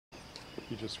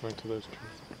you just went to those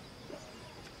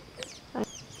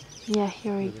trees. Yeah,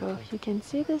 here we go. You can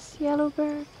see this yellow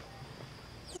bird.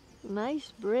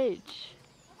 Nice bridge.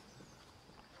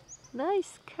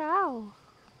 Nice cow.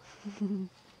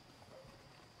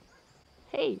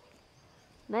 Hey,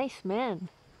 nice man.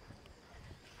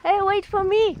 Hey, wait for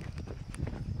me.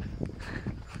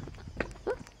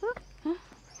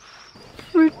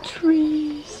 Fruit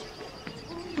trees.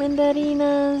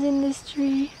 Mandarinas in this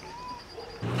tree.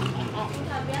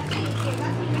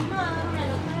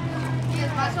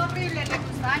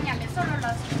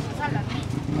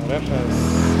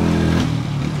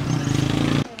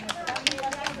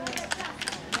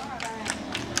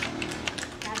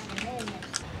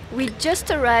 We just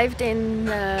arrived in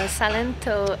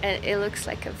Salento and it looks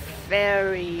like a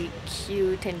very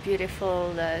cute and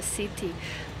beautiful city.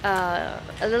 A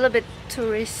little bit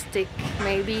touristic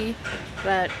maybe,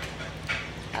 but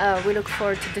we look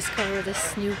forward to discover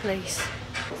this new place.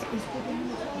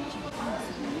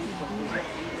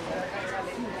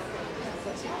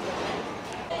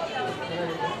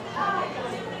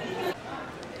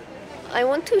 I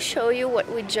want to show you what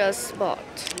we just bought.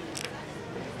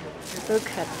 Look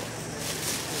at this.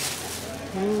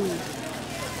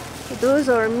 Those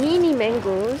are mini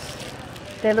mangoes.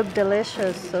 They look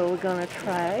delicious, so we're gonna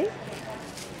try.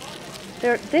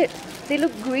 They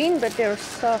look green, but they're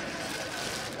soft.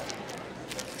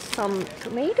 Some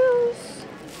tomatoes.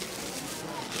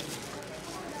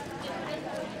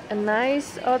 A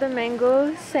nice other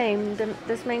mango, same.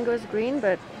 This mango is green,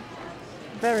 but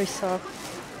very soft.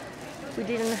 We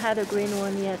didn't have a green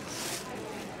one yet.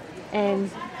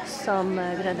 And some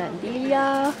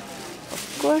granadilla,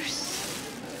 of course.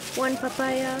 One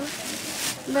papaya.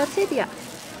 That's it, yeah.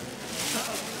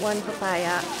 One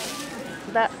papaya.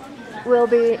 That will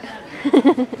be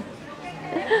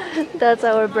that's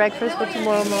our breakfast for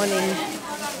tomorrow morning.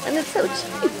 And it's so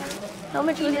cheap. How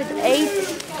much was it?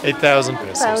 8,000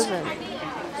 pesos. 8,000.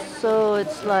 So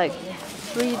it's like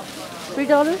 $3?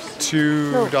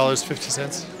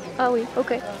 $2.50. Ah, oui,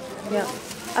 okay. Yeah.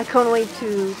 I can't wait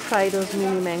to try those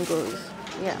mini mangoes.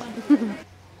 Yeah.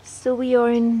 So we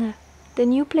are in the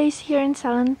new place here in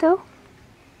Salento.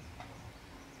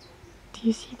 Do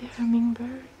you see the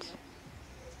hummingbirds?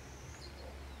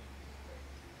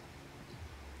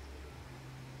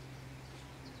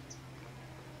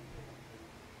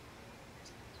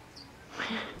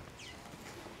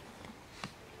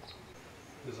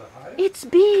 There's a hive? It's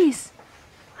bees!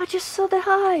 I just saw the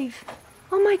hive.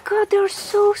 Oh my god, they're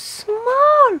so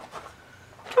small!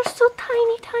 They're so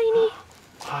tiny, tiny.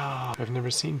 Wow, I've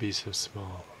never seen bees so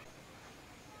small.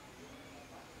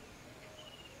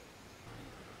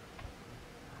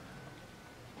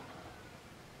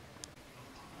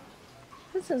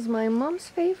 This is my mom's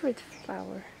favorite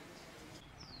flower.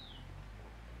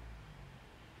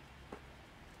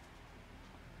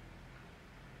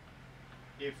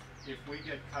 If we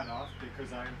get cut off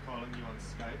because I'm calling you on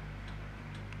Skype,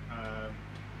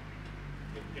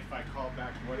 if I call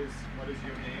back, what is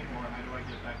your name, or how do I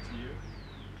get back to you?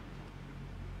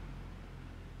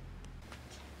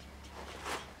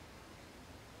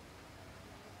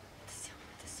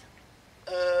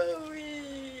 Oh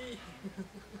oui.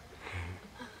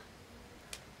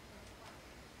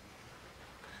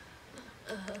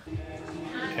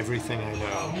 Everything I know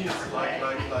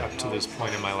up to this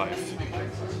point in my life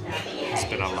has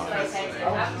been a lie.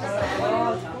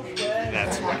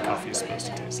 That's what coffee is supposed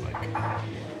to taste like.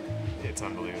 It's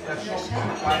unbelievable.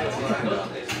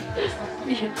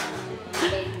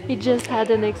 We just had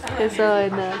an espresso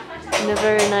and a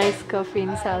very nice coffee in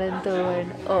Salento,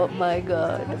 and oh my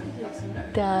god,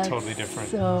 that's Totally different.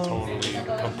 so...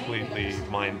 Totally, completely,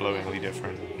 mind-blowingly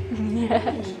different.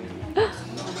 Yeah.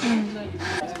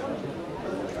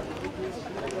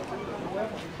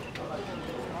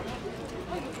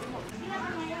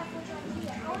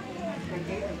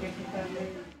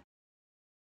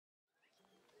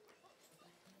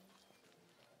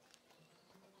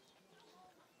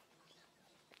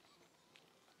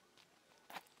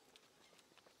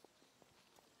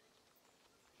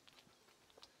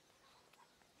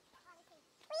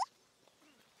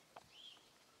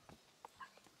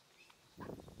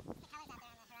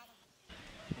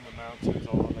 Mountains,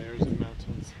 all the layers of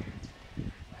mountains.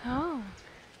 Oh,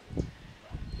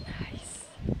 nice.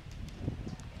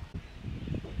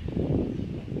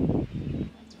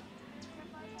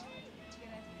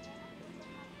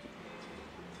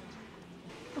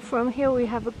 From here we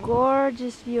have a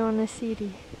gorgeous view on the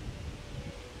city.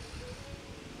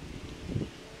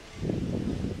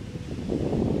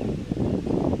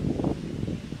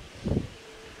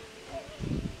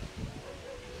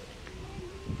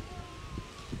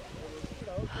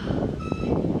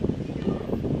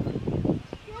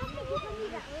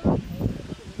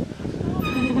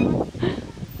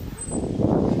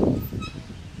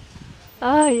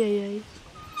 Ay, ay, ay.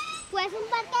 Pues un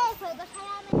parque de juegos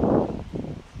a la